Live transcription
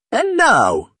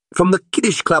Now, from the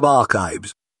Kiddish Club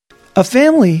archives. A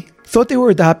family thought they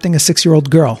were adopting a 6-year-old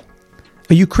girl,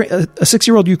 a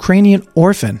 6-year-old Ukrainian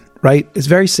orphan, right? It's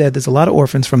very sad. There's a lot of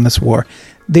orphans from this war.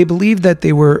 They believed that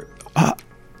they were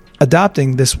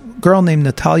adopting this girl named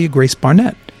Natalia Grace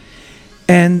Barnett.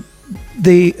 And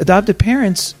the adopted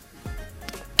parents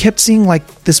kept seeing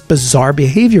like this bizarre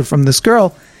behavior from this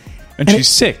girl. And she's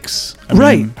 6. I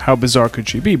mean, how bizarre could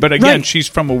she be? But again, she's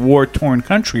from a war-torn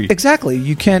country. Exactly.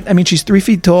 You can't, I mean, she's 3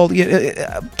 feet tall.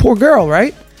 Poor girl,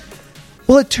 right?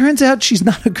 Well, it turns out she's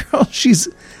not a girl. She's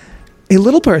a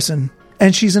little person.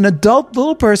 And she's an adult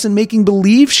little person making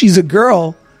believe she's a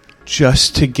girl.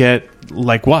 Just to get,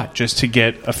 like what? Just to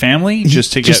get a family?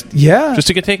 Just to get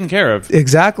taken care of?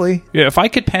 Exactly. Yeah, if I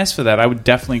could pass for that, I would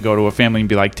definitely go to a family and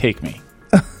be like, take me.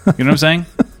 You know what I'm saying?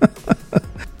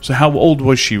 So how old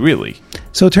was she really?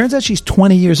 So it turns out she's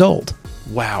 20 years old.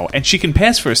 Wow. And she can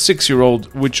pass for a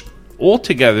 6-year-old, which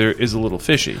altogether is a little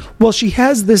fishy. Well, she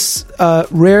has this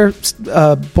rare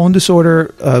bone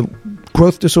disorder,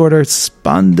 growth disorder,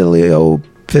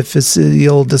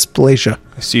 spondyloepiphyseal dysplasia.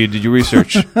 I see you. Did you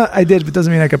research? I did, but it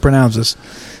doesn't mean I can pronounce this.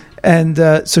 And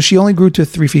so she only grew to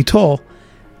 3 feet tall.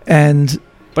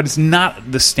 But it's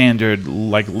not the standard,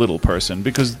 like, little person,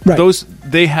 because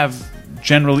they have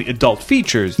generally adult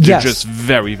features. They're just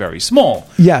very, very small.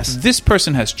 Yes. This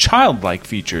person has childlike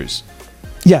features.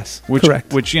 Yes,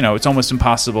 correct. Which, it's almost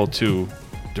impossible to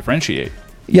differentiate.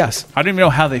 Yes. I don't even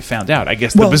know how they found out. I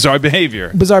guess the bizarre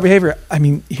behavior. Bizarre behavior. I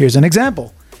mean, here's an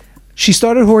example. She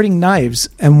started hoarding knives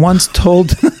and once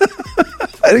told...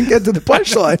 I didn't get to the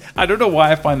punchline. I don't know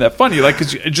why I find that funny. Like,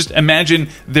 because just imagine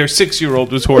their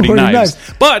 6-year-old was hoarding knives.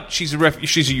 But she's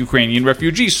a Ukrainian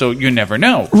refugee, so you never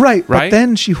know. Right. But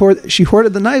then she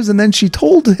hoarded the knives, and then she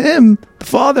told him, the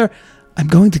father, I'm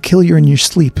going to kill you in your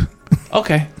sleep.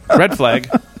 Okay. Red flag.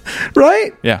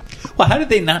 Right? Yeah. Well, how did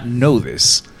they not know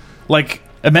this? Like,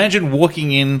 imagine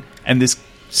walking in and this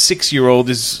 6-year-old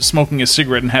is smoking a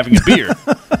cigarette and having a beer.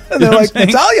 And they're like,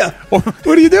 Natalia, what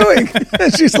are you doing?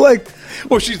 And she's like...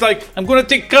 Or she's like, I'm going to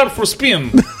take car for a spin.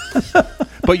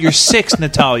 But you're 6,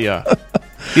 Natalia.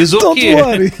 It's okay. Don't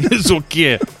worry. It's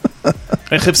okay.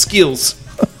 I have skills.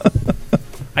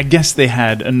 I guess they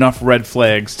had enough red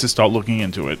flags to start looking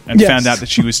into it and found out that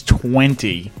she was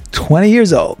 20. 20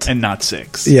 years old. And not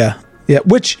 6. Yeah. Yeah.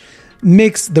 Which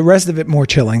makes the rest of it more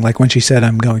chilling. Like when she said,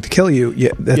 I'm going to kill you.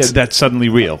 Yeah, that's suddenly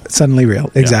real. Suddenly real.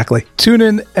 Exactly. Yeah. Tune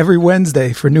in every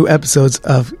Wednesday for new episodes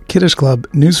of Kiddish Club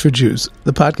News for Jews,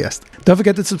 the podcast. Don't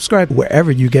forget to subscribe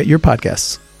wherever you get your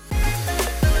podcasts.